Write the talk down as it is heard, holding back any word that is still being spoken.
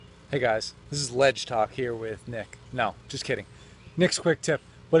Hey guys, this is Ledge Talk here with Nick. No, just kidding. Nick's quick tip,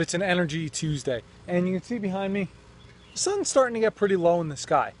 but it's an Energy Tuesday. And you can see behind me, the sun's starting to get pretty low in the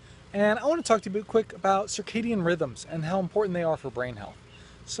sky. And I want to talk to you a bit quick about circadian rhythms and how important they are for brain health.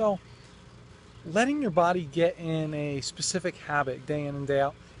 So, letting your body get in a specific habit day in and day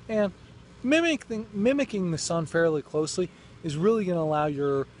out and mimicking the sun fairly closely is really going to allow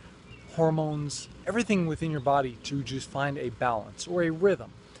your hormones, everything within your body to just find a balance or a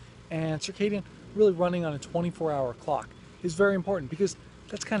rhythm. And circadian, really running on a 24-hour clock, is very important because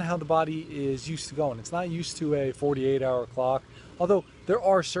that's kind of how the body is used to going. It's not used to a 48-hour clock, although there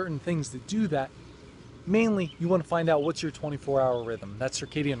are certain things that do that. Mainly, you want to find out what's your 24-hour rhythm, that's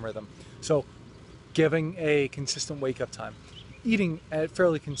circadian rhythm. So, giving a consistent wake-up time, eating at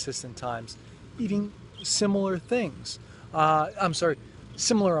fairly consistent times, eating similar things.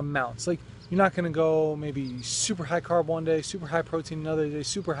 Similar amounts. Like, you're not going to go maybe super high carb one day, super high protein another day,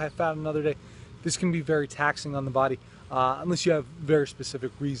 super high fat another day. This can be very taxing on the body, unless you have very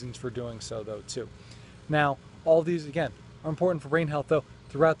specific reasons for doing so, though, too. Now, all these, again, are important for brain health, though,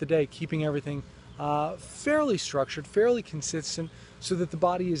 throughout the day, keeping everything fairly structured, fairly consistent, so that the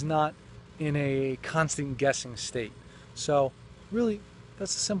body is not in a constant guessing state. So, really,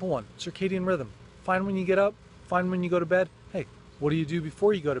 that's a simple one. Circadian rhythm. Find when you get up, find when you go to bed. Hey, what do you do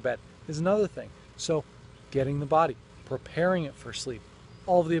before you go to bed is another thing. So, getting the body, preparing it for sleep,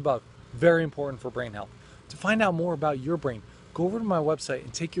 all of the above, very important for brain health. To find out more about your brain, go over to my website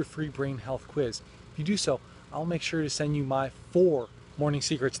and take your free brain health quiz. If you do so, I'll make sure to send you my 4 morning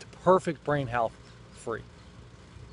secrets to perfect brain health free.